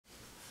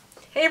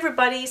Hey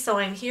everybody, so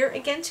I'm here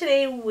again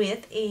today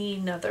with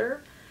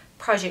another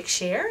project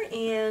share,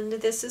 and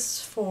this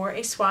is for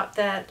a swap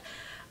that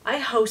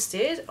I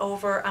hosted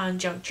over on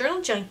Junk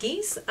Journal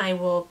Junkies. I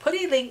will put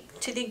a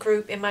link to the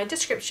group in my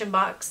description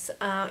box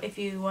if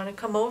you want to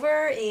come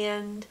over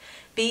and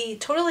be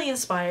totally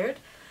inspired.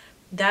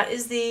 That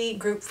is the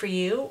group for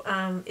you.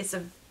 It's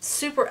a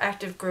super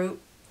active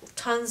group,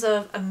 tons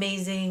of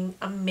amazing,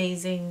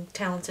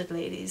 talented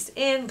ladies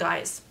and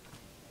guys.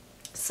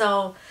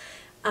 So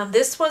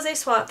this was a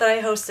swap that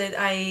I hosted.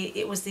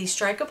 It was the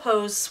Strike a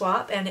Pose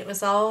swap, and it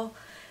was all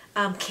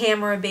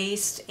camera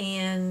based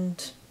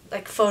and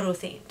like photo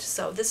themed.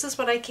 So this is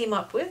what I came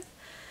up with,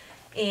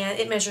 and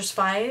it measures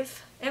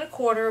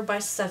 5¼ by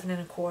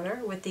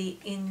 7¼ with the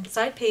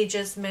inside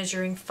pages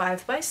measuring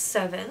 5 by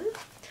 7.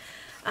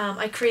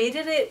 I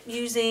created it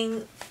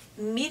using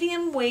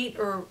medium weight,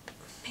 or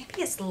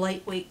maybe it's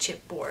lightweight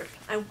chipboard.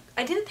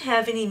 I didn't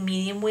have any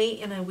medium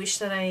weight, and I wish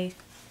that I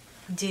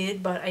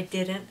did, but I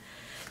didn't.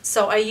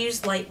 So I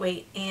used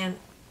lightweight, and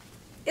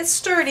it's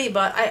sturdy,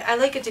 but I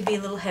like it to be a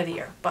little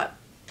heavier. But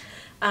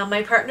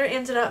my partner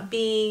ended up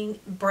being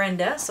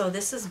Brenda, so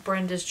this is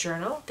Brenda's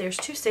journal. There's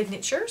 2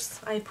 signatures.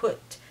 I put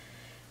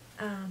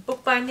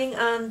bookbinding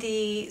on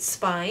the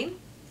spine,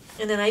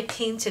 and then I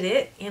painted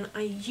it, and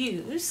I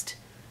used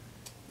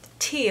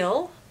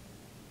teal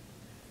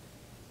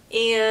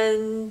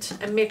and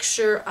a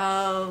mixture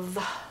of,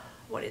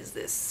 what is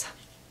this?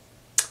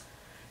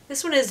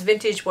 This one is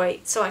vintage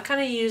white, so I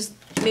kind of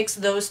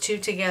mixed those two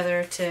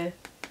together to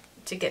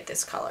get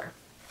this color.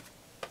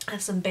 I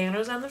have some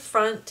banners on the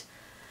front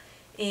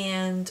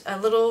and a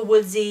little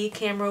woodsy,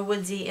 camera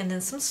woodsy, and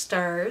then some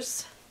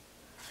stars.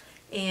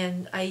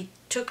 And I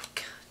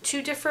took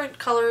 2 different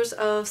colors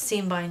of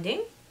seam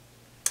binding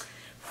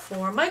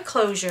for my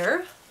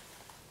closure.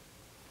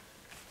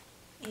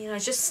 And I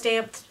just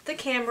stamped the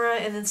camera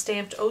and then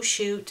stamped "Oh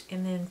shoot,"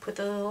 and then put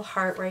the little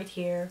heart right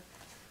here.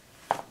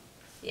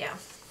 Yeah.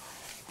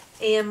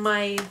 And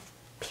my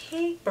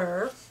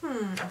paper,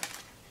 I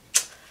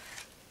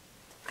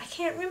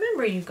can't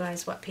remember, you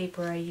guys, what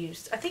paper I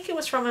used. I think it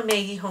was from a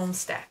Maggie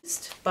Homestead,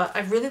 but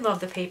I really love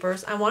the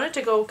papers. I wanted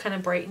to go kind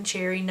of bright and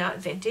cherry, not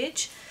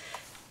vintage.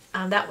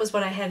 That was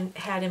what I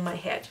had in my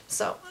head.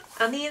 So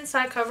on the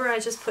inside cover, I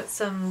just put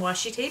some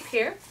washi tape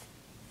here.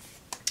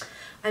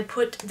 I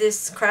put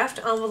this craft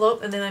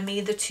envelope, and then I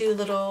made the 2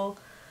 little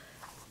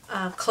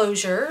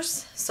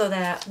closures so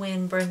that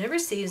when Brenda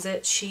receives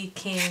it, she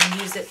can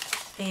use it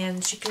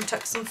and she can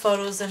tuck some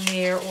photos in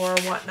there or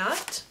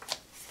whatnot.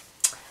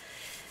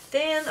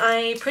 Then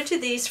I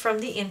printed these from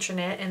the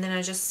internet, and then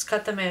I just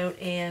cut them out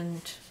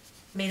and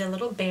made a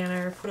little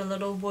banner, put a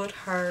little wood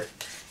heart.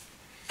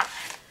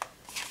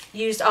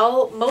 Used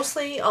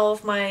mostly all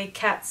of my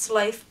Cat's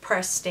Life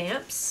press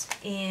stamps,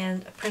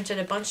 and printed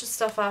a bunch of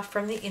stuff off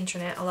from the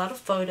internet, a lot of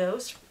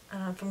photos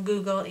from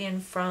Google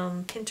and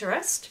from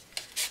Pinterest.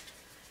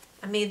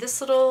 I made this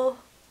little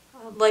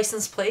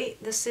license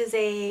plate. This is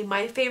a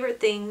My Favorite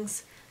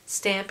Things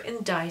stamp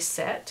and die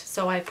set.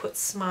 So I put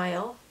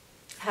smile,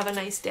 have a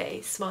nice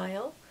day,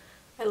 smile.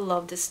 I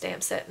love this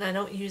stamp set, and I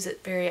don't use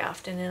it very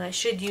often, and I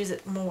should use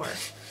it more.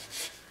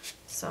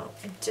 So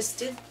I just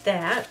did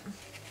that.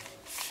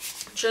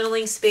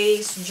 Journaling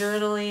space,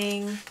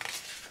 journaling.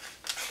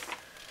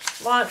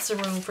 Lots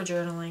of room for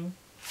journaling.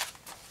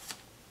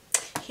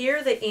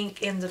 Here the ink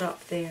ended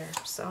up there,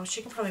 so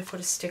she can probably put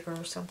a sticker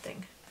or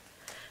something.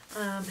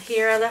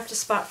 Here I left a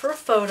spot for a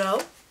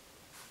photo.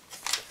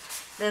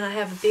 Then I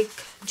have a big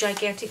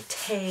gigantic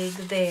tag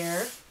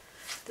there.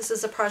 This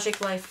is a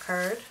Project Life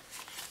card.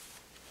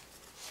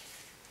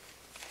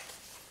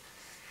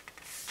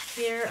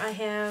 Here I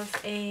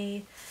have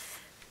a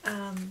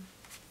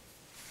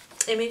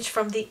image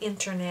from the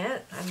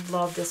internet. I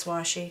love this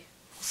washi.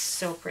 It's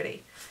so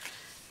pretty.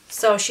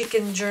 So she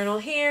can journal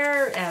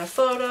here, add a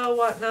photo,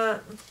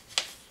 whatnot.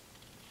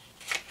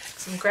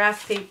 Some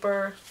graph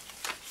paper.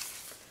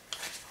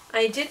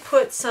 I did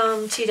put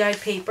some tea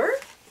dyed paper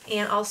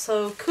and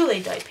also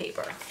Kool-Aid dyed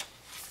paper.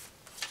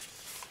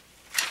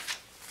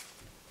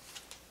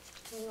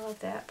 I love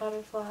that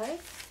butterfly.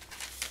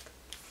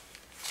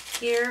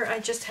 Here I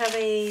just have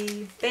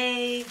a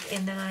bag,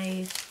 and then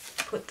I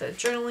put the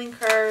journaling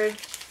card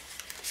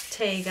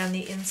tag on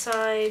the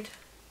inside.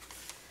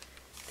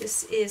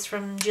 This is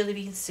from Jelly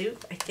Bean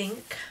Soup, I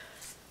think.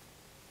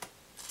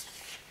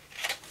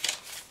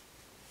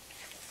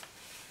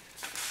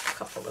 A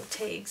couple of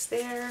tags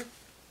there.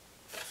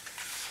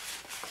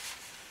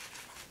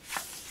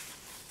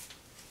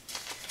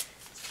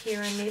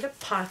 Here I made a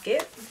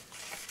pocket.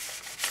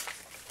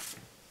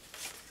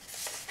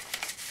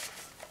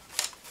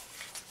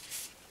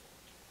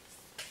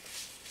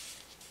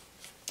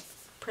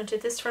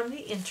 Printed this from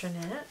the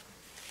internet.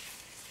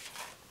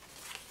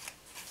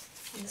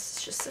 And this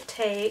is just a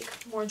tag,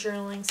 more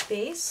journaling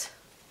space.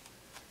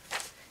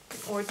 An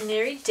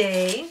ordinary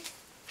day.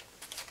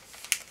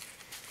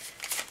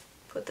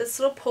 Put this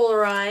little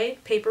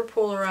Polaroid, paper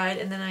Polaroid,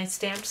 and then I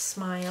stamped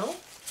smile.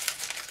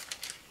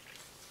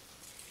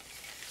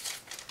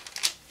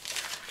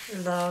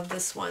 Love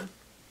this one.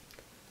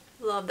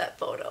 Love that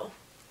photo.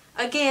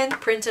 Again,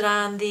 printed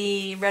on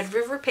the Red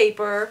River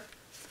paper.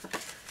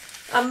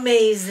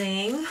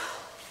 Amazing.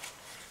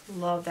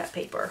 Love that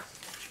paper.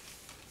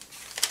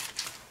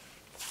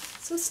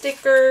 Some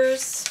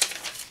stickers.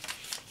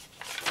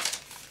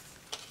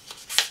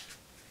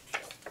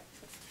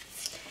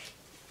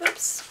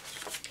 Oops.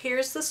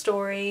 Here's the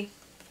story.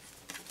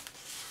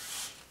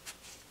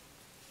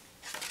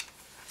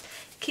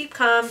 Keep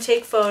calm,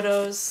 take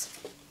photos.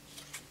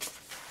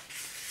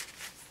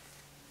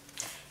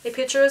 A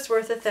picture is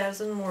worth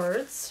 1,000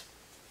 words.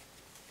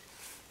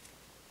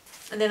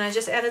 And then I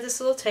just added this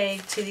little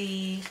tag to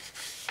the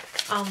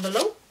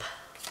envelope.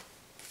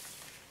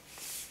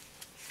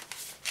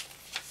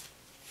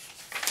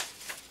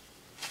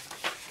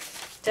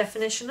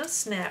 Definition of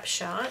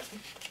snapshot.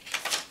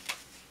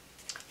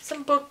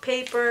 Some book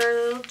paper,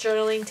 little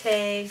journaling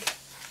tag.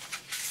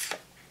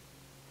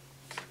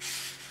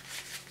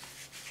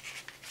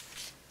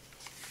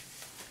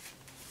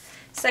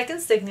 Second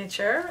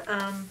signature.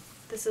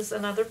 This is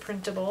another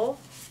printable.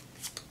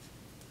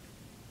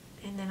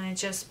 And then I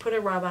just put a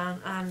rub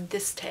on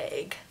this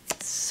tag.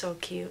 It's so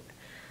cute.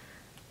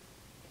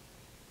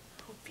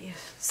 Hope you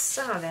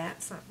saw that.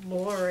 It's not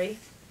blurry.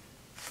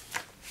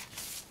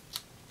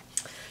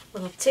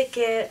 Little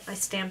ticket. I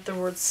stamped the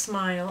word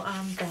smile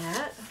on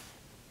that.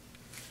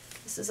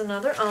 This is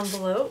another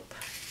envelope.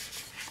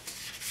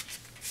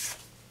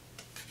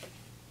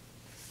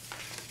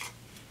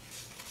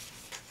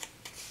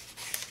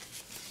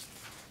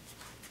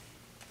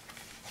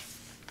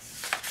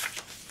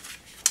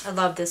 I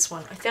love this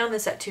one. I found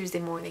this at Tuesday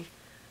morning.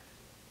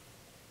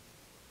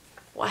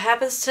 What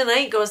happens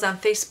tonight goes on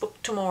Facebook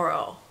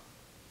tomorrow.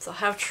 So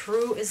how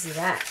true is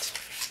that?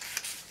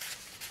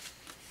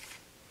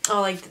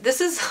 Oh, like this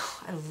is,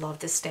 I love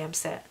this stamp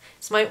set.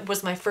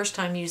 Was my first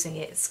time using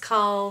it. It's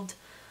called,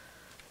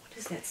 what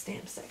is that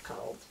stamp set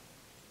called?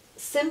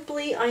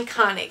 Simply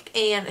Iconic,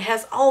 and it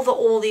has all the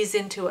oldies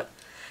into it.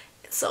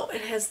 So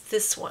it has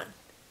this one.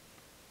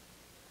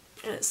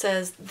 And it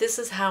says, "This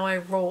is how I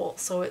roll."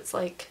 So it's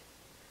like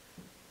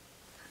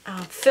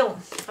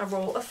film, a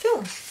roll of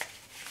film.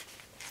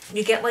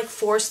 You get like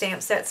 4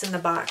 stamp sets in the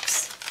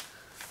box.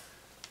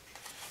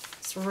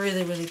 It's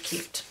really, really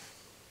cute.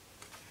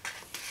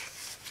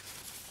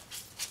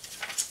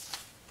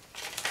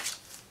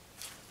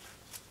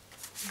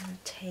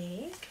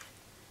 Tag.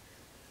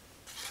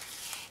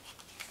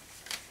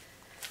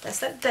 That's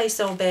that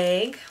Daiso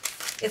bag.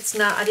 It's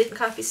not, I didn't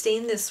copy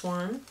stain this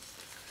one.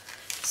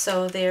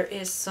 So there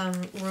is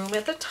some room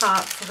at the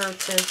top for her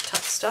to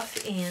tuck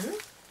stuff in.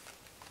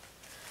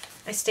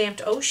 I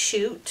stamped "Oh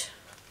Shoot."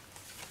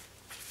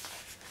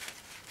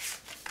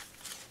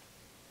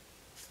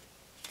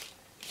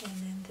 And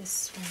then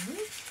this one.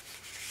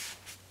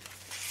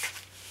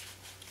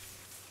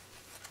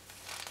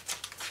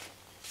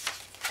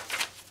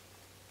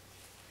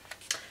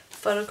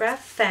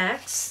 Photograph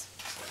Facts.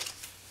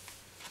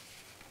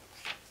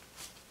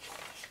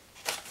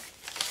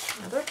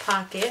 Another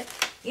pocket.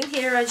 In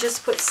here I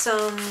just put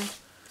some,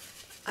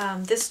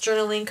 this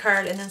journaling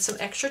card and then some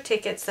extra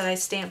tickets that I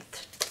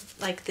stamped,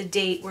 like the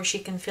date, where she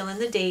can fill in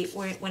the date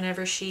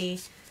whenever she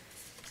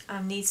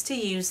needs to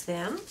use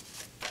them.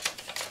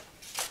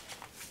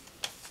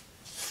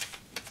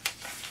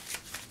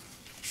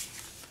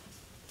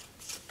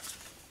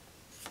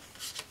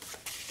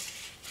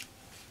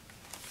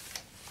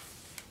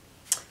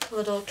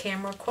 Little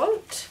camera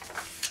quote.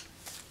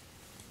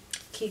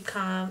 Keep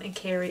calm and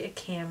carry a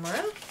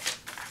camera.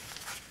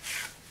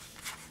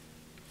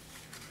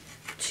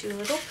 2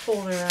 little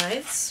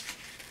Polaroids.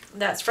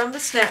 That's from the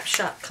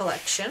Snapshot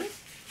collection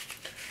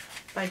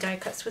by Die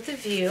Cuts with a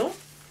View.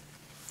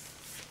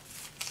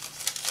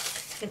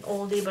 An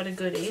oldie but a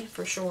goodie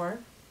for sure.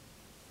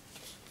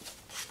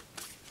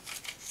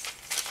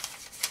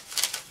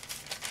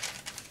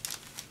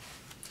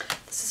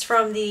 This is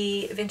from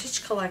the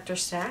Vintage Collector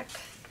Stack.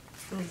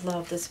 I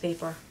love this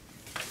paper.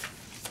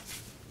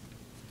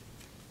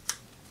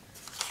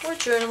 More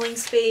journaling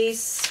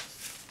space.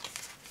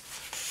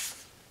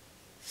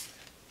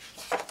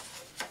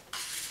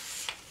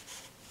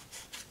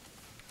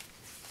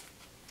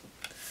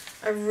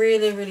 I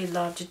really, really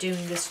loved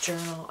doing this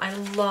journal. I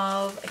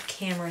love a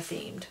camera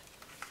themed.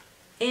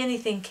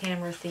 Anything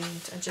camera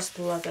themed. I just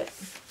love it.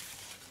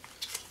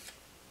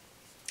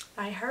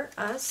 I Heart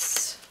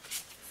Us.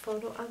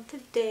 Photo of the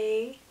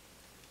day.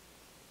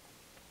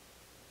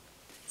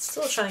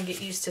 Still trying to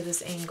get used to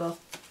this angle.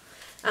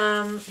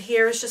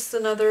 Here is just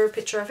another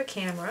picture of a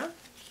camera.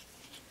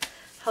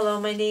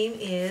 Hello, my name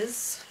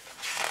is.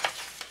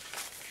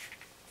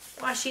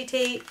 Washi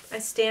tape. I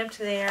stamped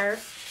there.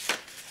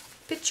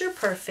 Picture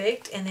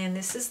perfect. And then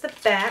this is the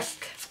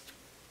back.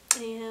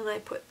 And I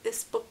put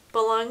 "This book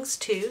belongs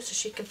to," so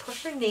she can put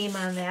her name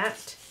on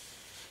that.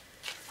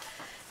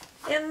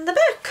 In the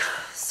back.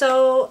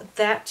 So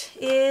that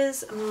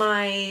is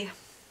my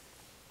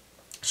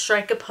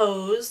Strike a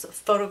Pose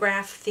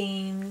photograph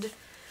themed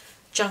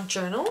junk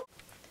journal.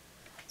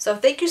 So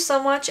thank you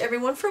so much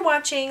everyone for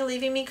watching,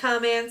 leaving me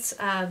comments,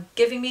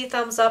 giving me a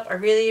thumbs up. I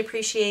really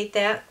appreciate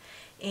that.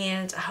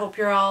 And I hope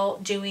you're all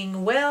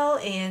doing well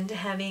and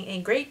having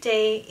a great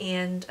day.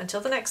 And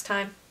until the next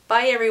time,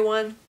 bye everyone.